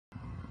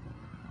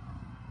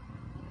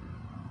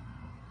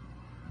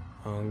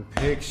Hung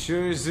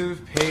pictures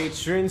of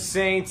patron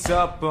saints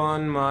up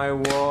on my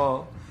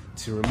wall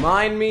to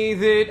remind me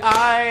that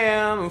I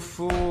am a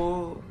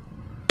fool.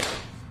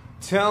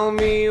 Tell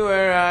me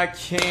where I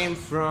came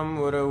from,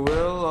 what I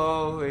will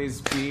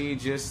always be,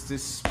 just a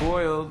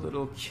spoiled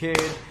little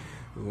kid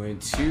who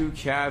went to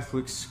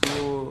Catholic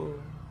school.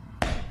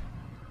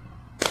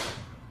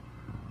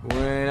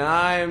 When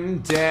I'm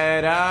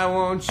dead, I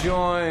won't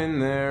join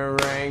their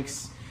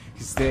ranks,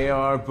 'cause they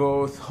are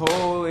both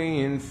holy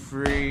and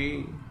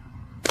free.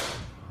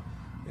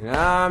 And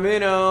I'm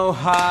in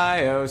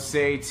Ohio,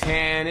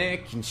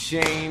 satanic and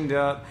chained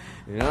up,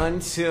 and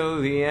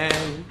until the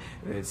end,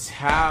 that's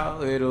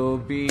how it'll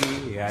be.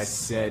 I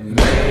said,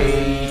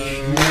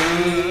 make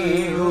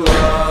me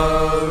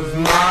love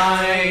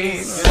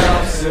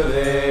myself so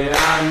that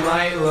I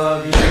might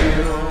love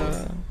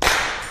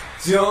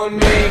you. Don't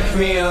make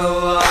me a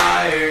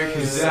liar,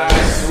 'cause I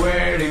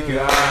swear to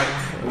God,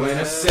 when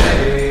I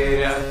said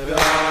it, I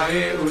thought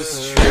it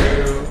was true.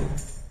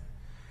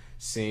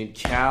 St.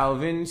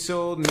 Calvin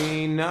told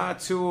me not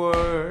to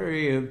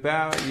worry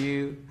about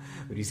you,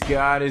 but he's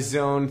got his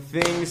own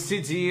things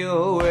to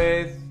deal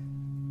with.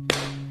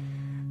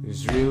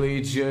 There's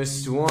really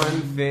just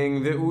one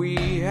thing that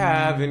we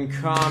have in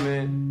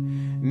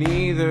common: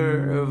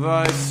 neither of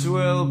us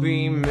will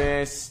be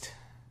missed.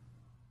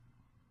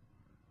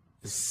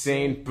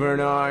 St.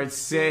 Bernard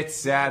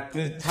sits at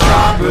the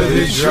top of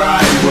the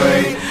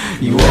driveway.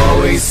 You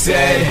always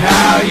said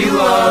how you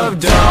love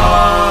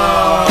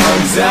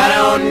dogs. I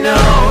don't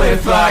know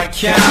if I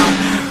count,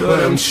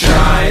 but I'm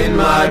trying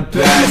my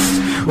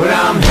best when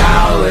I'm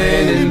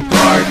howling and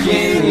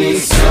barking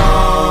these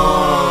songs.